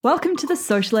Welcome to the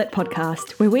Socialette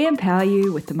podcast, where we empower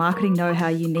you with the marketing know-how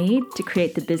you need to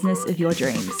create the business of your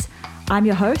dreams. I'm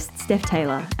your host, Steph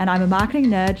Taylor, and I'm a marketing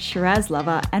nerd, Shiraz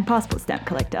lover, and passport stamp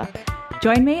collector.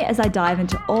 Join me as I dive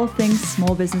into all things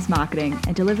small business marketing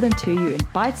and deliver them to you in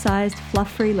bite-sized,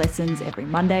 fluff-free lessons every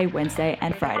Monday, Wednesday,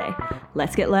 and Friday.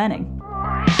 Let's get learning.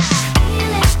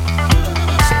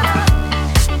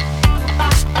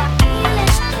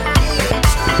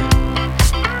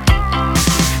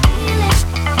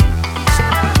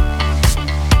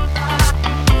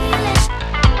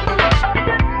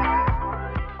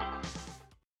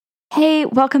 Hey,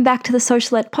 welcome back to the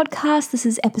Socialette podcast. This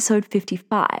is episode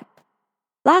 55.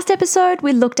 Last episode,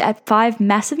 we looked at 5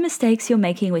 massive mistakes you're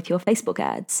making with your Facebook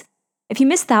ads. If you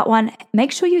missed that one,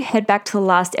 make sure you head back to the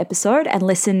last episode and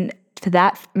listen to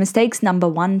that, mistakes number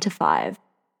 1 to 5.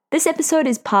 This episode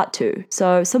is part 2,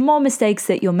 so some more mistakes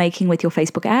that you're making with your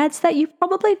Facebook ads that you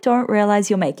probably don't realize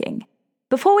you're making.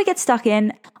 Before we get stuck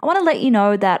in, I want to let you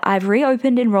know that I've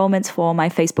reopened enrollments for my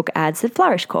Facebook Ads That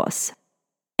Flourish course.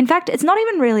 In fact, it's not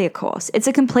even really a course. It's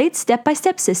a complete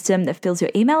step-by-step system that fills your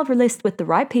email list with the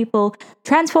right people,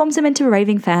 transforms them into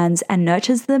raving fans, and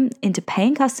nurtures them into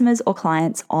paying customers or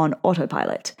clients on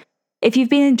autopilot. If you've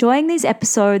been enjoying these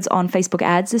episodes on Facebook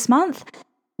ads this month,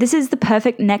 this is the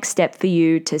perfect next step for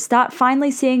you to start finally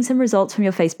seeing some results from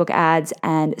your Facebook ads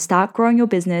and start growing your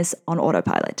business on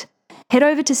autopilot. Head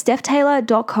over to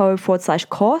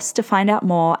stephtaylor.co/course to find out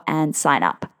more and sign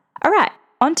up. All right,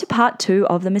 on to part 2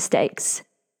 of the mistakes.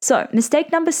 So,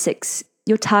 mistake number 6,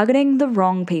 you're targeting the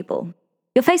wrong people.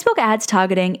 Your Facebook ads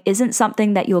targeting isn't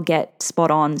something that you'll get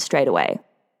spot on straight away.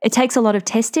 It takes a lot of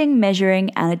testing, measuring,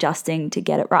 and adjusting to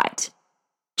get it right.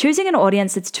 Choosing an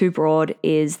audience that's too broad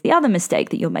is the other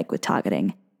mistake that you'll make with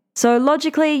targeting. So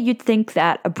logically, you'd think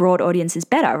that a broad audience is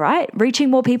better, right? Reaching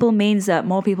more people means that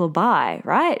more people buy,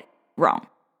 right? Wrong.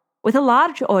 With a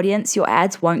large audience, your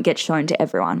ads won't get shown to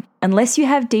everyone, unless you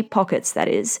have deep pockets, that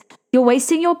is. You're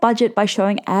wasting your budget by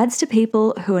showing ads to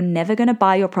people who are never going to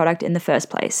buy your product in the first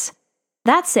place.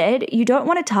 That said, you don't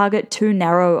want to target too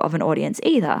narrow of an audience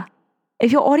either.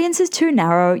 If your audience is too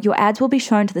narrow, your ads will be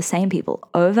shown to the same people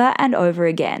over and over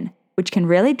again, which can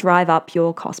really drive up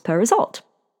your cost per result.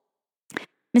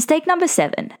 Mistake number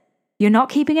 7, you're not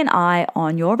keeping an eye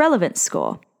on your relevance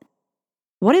score.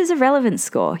 What is a relevance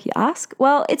score, you ask?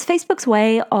 Well, it's Facebook's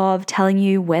way of telling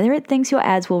you whether it thinks your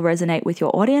ads will resonate with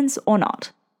your audience or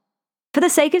not. For the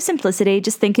sake of simplicity,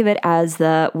 just think of it as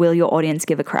the will your audience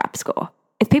give a crap score.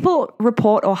 If people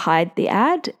report or hide the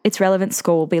ad, its relevance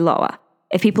score will be lower.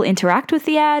 If people interact with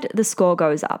the ad, the score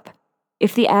goes up.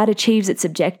 If the ad achieves its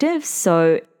objectives,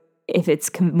 so if it's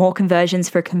more conversions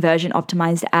for a conversion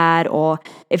optimized ad, or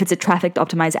if it's a traffic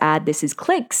optimized ad, this is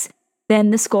clicks,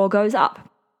 then the score goes up.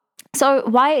 So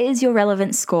why is your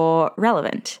relevance score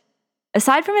relevant?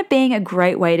 Aside from it being a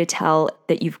great way to tell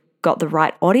that you've got the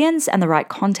right audience and the right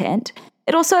content,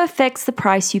 it also affects the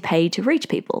price you pay to reach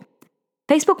people.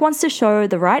 Facebook wants to show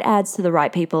the right ads to the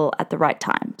right people at the right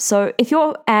time. So if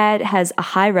your ad has a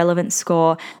high relevance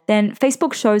score, then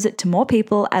Facebook shows it to more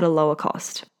people at a lower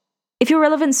cost. If your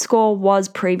relevance score was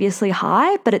previously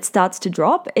high, but it starts to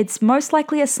drop, it's most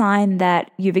likely a sign that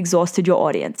you've exhausted your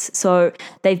audience. So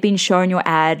they've been shown your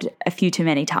ad a few too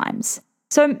many times.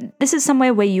 So this is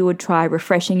somewhere where you would try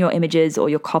refreshing your images or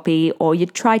your copy, or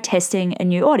you'd try testing a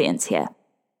new audience here.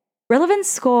 Relevance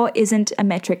score isn't a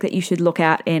metric that you should look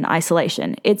at in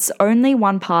isolation. It's only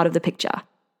one part of the picture,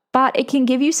 but it can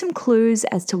give you some clues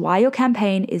as to why your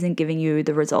campaign isn't giving you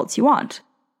the results you want.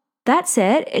 That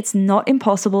said, it's not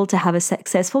impossible to have a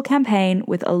successful campaign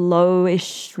with a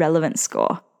lowish relevance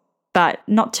score, but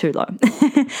not too low.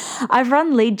 I've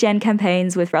run lead gen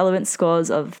campaigns with relevance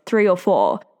scores of 3 or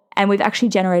 4, and we've actually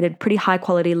generated pretty high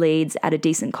quality leads at a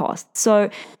decent cost. So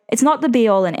it's not the be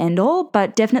all and end all,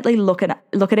 but definitely look at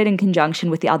it in conjunction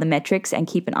with the other metrics and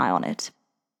keep an eye on it.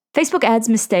 Facebook ads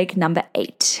mistake number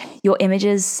 8, your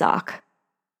images suck.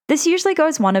 This usually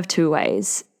goes one of 2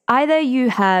 ways. Either you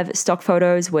have stock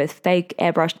photos with fake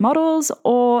airbrushed models,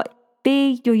 or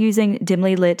B, you're using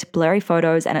dimly lit, blurry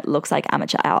photos and it looks like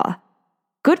amateur hour.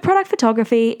 Good product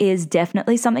photography is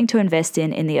definitely something to invest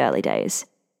in the early days.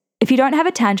 If you don't have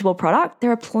a tangible product,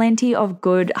 there are plenty of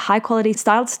good, high-quality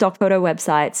styled stock photo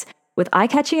websites with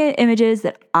eye-catching images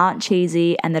that aren't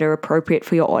cheesy and that are appropriate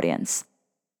for your audience.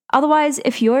 Otherwise,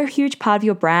 if you're a huge part of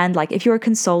your brand, like if you're a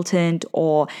consultant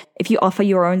or if you offer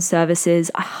your own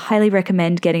services, I highly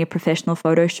recommend getting a professional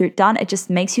photo shoot done. It just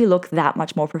makes you look that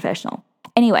much more professional.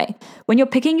 Anyway, when you're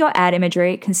picking your ad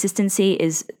imagery, consistency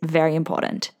is very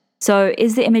important. So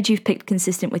is the image you've picked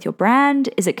consistent with your brand?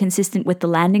 Is it consistent with the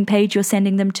landing page you're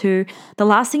sending them to? The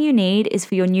last thing you need is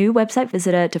for your new website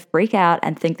visitor to freak out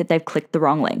and think that they've clicked the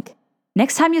wrong link.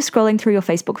 Next time you're scrolling through your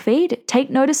Facebook feed, take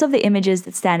notice of the images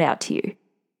that stand out to you,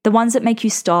 the ones that make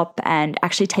you stop and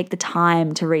actually take the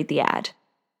time to read the ad.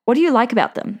 What do you like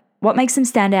about them? What makes them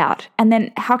stand out? And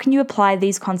then how can you apply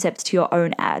these concepts to your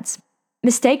own ads?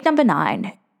 Mistake number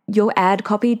 9, your ad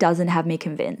copy doesn't have me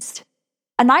convinced.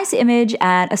 A nice image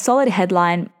and a solid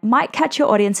headline might catch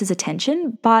your audience's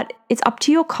attention, but it's up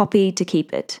to your copy to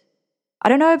keep it. I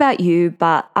don't know about you,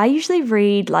 but I usually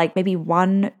read like maybe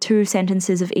 1-2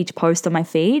 sentences of each post on my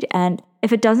feed, and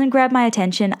if it doesn't grab my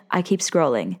attention, I keep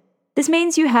scrolling. This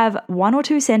means you have 1 or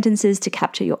 2 sentences to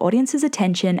capture your audience's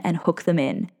attention and hook them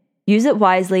in. Use it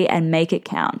wisely and make it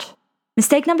count.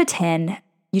 Mistake number 10,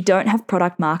 you don't have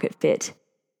product market fit.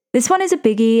 This one is a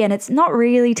biggie and it's not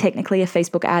really technically a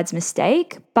Facebook ads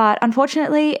mistake, but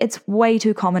unfortunately, it's way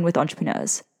too common with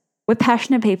entrepreneurs. We're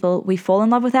passionate people, we fall in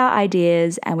love with our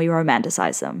ideas and we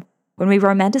romanticize them. When we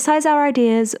romanticize our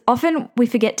ideas, often we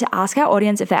forget to ask our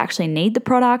audience if they actually need the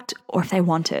product or if they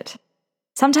want it.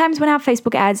 Sometimes when our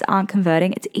Facebook ads aren't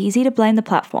converting, it's easy to blame the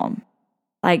platform.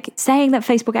 Like saying that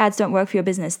Facebook ads don't work for your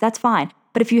business, that's fine.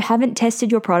 But if you haven't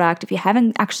tested your product, if you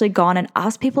haven't actually gone and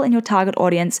asked people in your target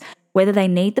audience whether they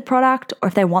need the product or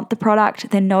if they want the product,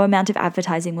 then no amount of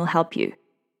advertising will help you.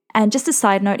 And just a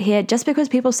side note here, just because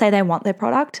people say they want their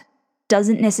product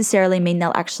doesn't necessarily mean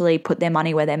they'll actually put their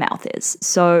money where their mouth is.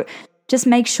 So just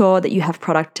make sure that you have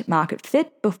product market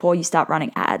fit before you start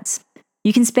running ads.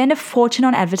 You can spend a fortune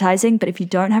on advertising, but if you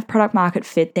don't have product market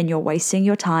fit, then you're wasting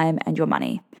your time and your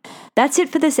money. That's it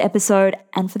for this episode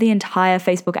and for the entire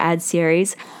Facebook ads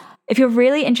series. If you're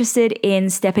really interested in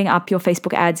stepping up your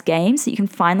Facebook ads game so you can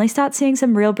finally start seeing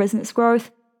some real business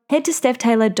growth, head to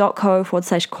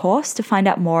stephtaylor.co/course to find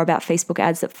out more about Facebook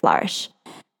ads that flourish.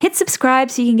 Hit subscribe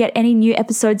so you can get any new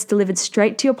episodes delivered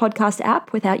straight to your podcast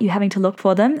app without you having to look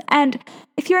for them. And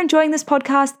if you're enjoying this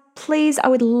podcast, please, I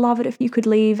would love it if you could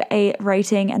leave a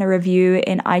rating and a review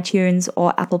in iTunes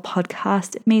or Apple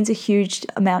Podcast. It means a huge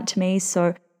amount to me,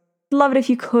 so love it if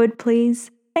you could,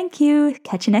 please. Thank you.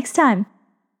 Catch you next time.